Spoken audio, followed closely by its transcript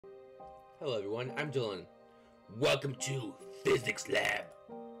Hello everyone, I'm Dylan. Welcome to Physics Lab.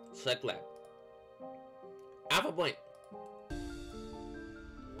 Select Lab. Alpha point.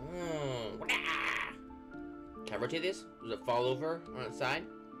 Can I rotate this? Does it fall over on its side?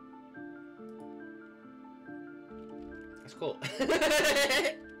 That's cool.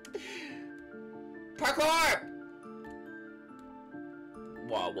 Parkour!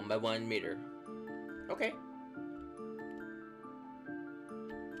 Wow, 1 by 1 meter. Okay.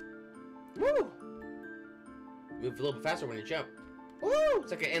 Woo! Move a little bit faster when you jump. Woo!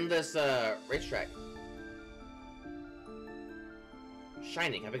 It's like an endless racetrack.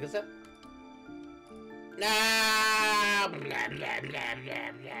 Shiny. Can I pick this up? Nah! Blah, blah, blah, blah,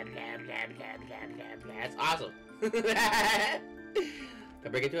 blah, blah, blah, blah, blah, blah, blah. That's awesome. Can I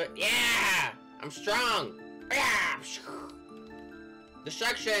break into it? Yeah! I'm strong!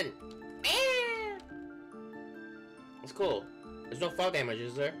 Destruction! That's cool. There's no fall damage,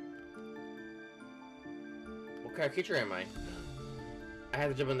 is there? What kind of creature am I? I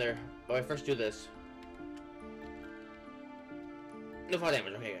have to jump in there. Oh, I first do this. No fall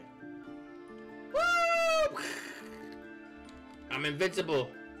damage, okay, good. Woo! I'm invincible.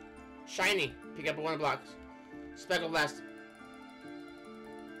 Shiny. Pick up 1 block. Speckle blast.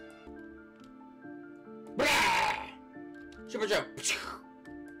 Blah! Super jump.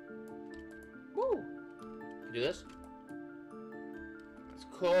 Woo! Can do this? That's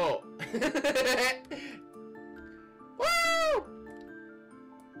cool. Woo!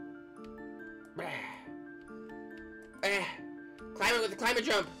 Climb it with the climate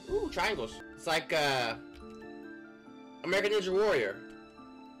jump. Ooh, triangles. It's like American Ninja Warrior.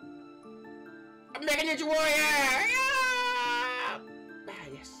 American Ninja Warrior! Yeah!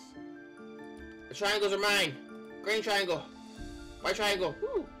 Yes. The triangles are mine. Green triangle. White triangle.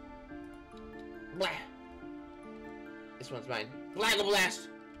 Woo! Blah. This one's mine. Flaggle blast.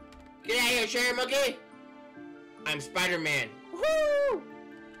 Get out of here, Cherry Monkey! I'm Spider-Man. Woohoo!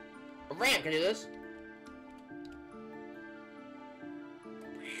 A ramp, can I do this?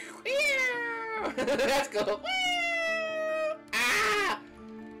 That's cool. Ah!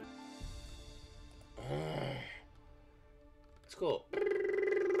 That's cool.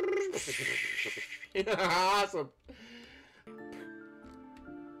 Awesome.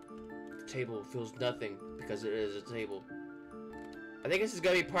 The table feels nothing because it is a table. I think this is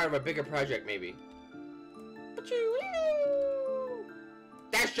gonna be part of a bigger project, maybe.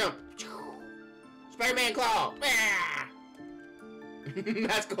 Dash jump! Spider-Man claw!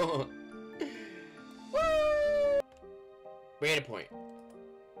 That's cool. Woo! Beta point.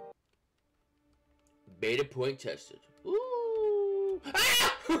 Beta point tested. Ooh!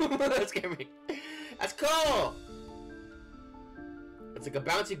 Ah! That scared me. That's cool! It's like a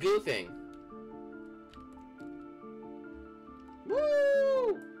bouncy goo thing.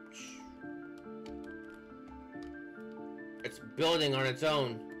 Woo! It's building on its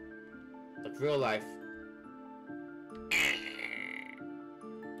own. Like real life.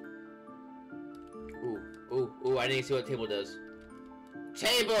 Ooh, I need to see what table does.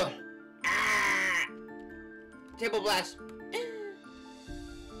 Table! Ah! Table blast!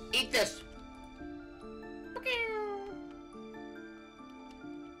 Eat this!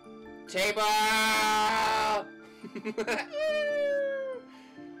 Table!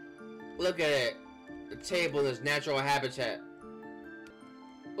 Look at it. The table in its natural habitat.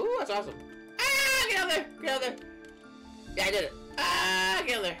 Ooh, that's awesome. Ah! Get out there! Get out there! Yeah, I did it. Ah!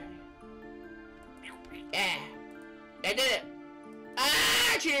 Get out there! Yeah! I did it!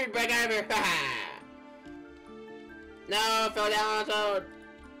 Ah! I cheated! Break out of here! No! I fell down on its own!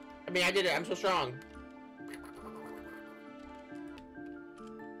 I mean, I did it. I'm so strong.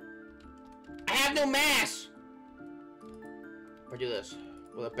 I have no mass! If I do this,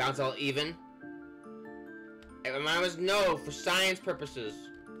 will it bounce all even? It reminds us no for science purposes.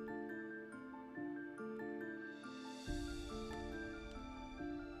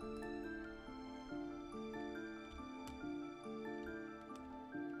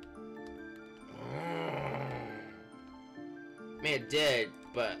 I mean, it did,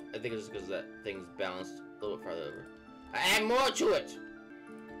 but I think it's just because that thing's balanced a little bit farther over. I add more to it!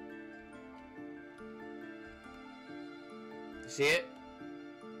 See it?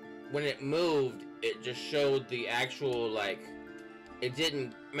 When it moved, it just showed the actual, like, it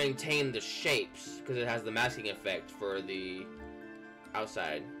didn't maintain the shapes, because it has the masking effect for the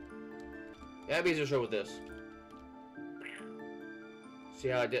outside. Yeah, it'd be easier to show with this. See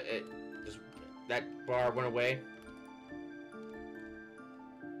how it just, that bar went away?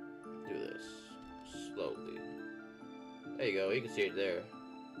 Do this slowly. There you go, you can see it there.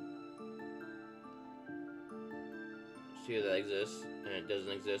 See that exists, and it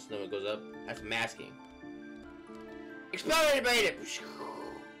doesn't exist, then it goes up. That's masking. Exploded it!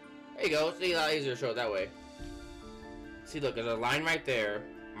 There you go. See, a lot easier to show it that way. See, look, there's a line right there.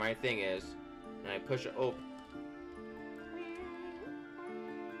 My thing is, and I push it open.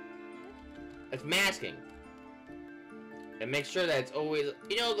 It's masking. And make sure that it's always,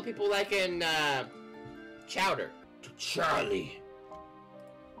 you know, the people like in Chowder. To Charlie.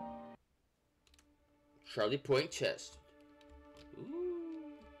 Charlie Point chest.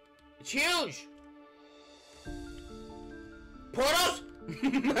 Ooh. It's huge! Portals?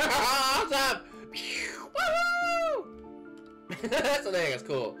 Awesome! Woohoo! So there, that's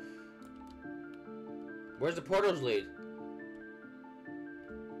cool. Where's the portals lead?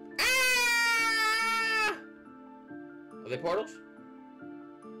 Ah! Are they portals?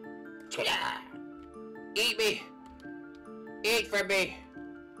 Eat me! Eat for me!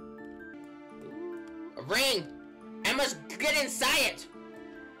 A ring! I must get inside it!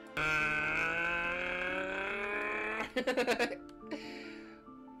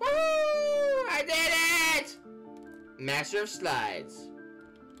 Woo! I did it! Master of slides.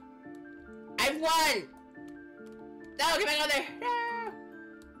 I've won! No, get back on there! No!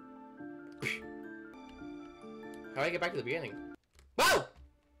 How do I get back to the beginning? Whoa!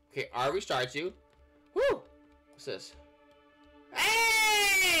 Okay, R restarts you. Woo! What's this?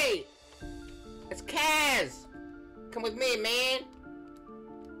 Hey! It's Kaz! Come with me, man!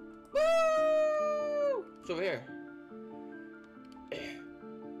 Woo! It's over here.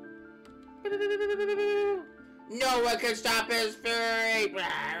 No one can stop his fury!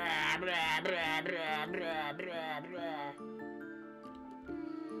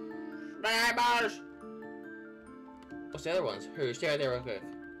 Bars! What's the other ones? Here, stay right there real quick.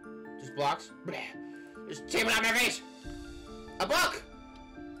 Just blocks? Just tape it on my face! A book!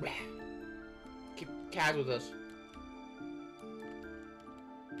 Keep Kaz with us.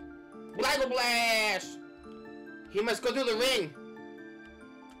 Black Blast! He must go through the ring!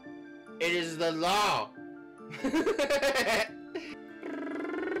 It is the law!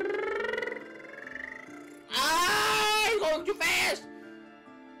 Ah! He's going too fast!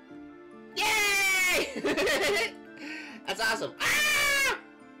 Yay! That's awesome! Ah!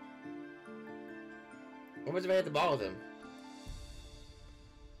 What was if I hit the ball with him?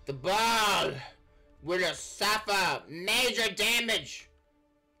 The ball will suffer major damage!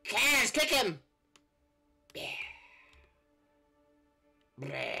 Kaz, kick him!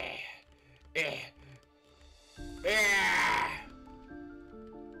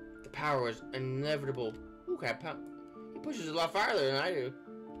 The power is inevitable. Ooh, can I pump? He pushes a lot farther than I do.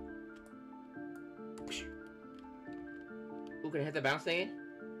 Ooh, can I hit the bounce thingy?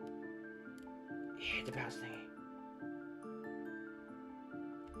 Yeah, hit the bounce thingy.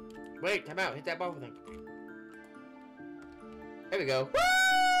 Wait, time out. Hit that ball thing. There we go. Woo!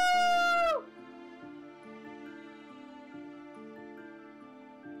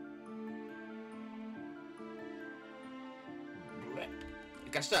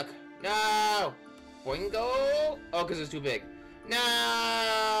 It got stuck. No! Boingo! Oh, because it's too big.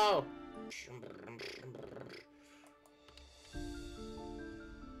 No!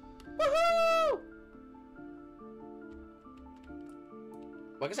 Woohoo!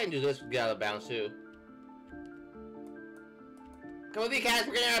 Well, I guess I can do this to get out of bounds too. Come with me, Kaz.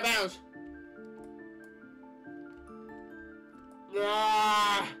 We're getting out of bounds.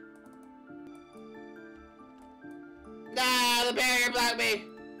 Ah! No, the barrier blocked me.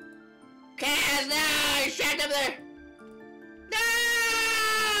 Kaz, no! He's trapped up there.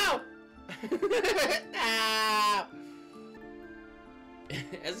 No! No!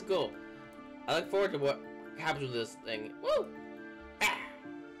 That's cool. I look forward to what happens with this thing. Woo! Ah!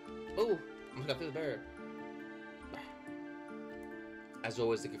 Ooh! Almost got through the barrier. As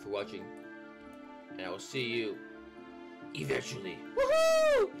always, thank you for watching. And I will see you eventually.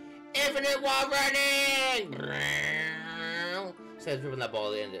 Woohoo! Infinite wall running! Instead of ripping that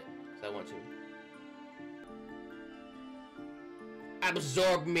ball, they end it. Because I want to.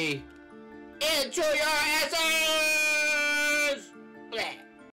 Absorb me into your essence!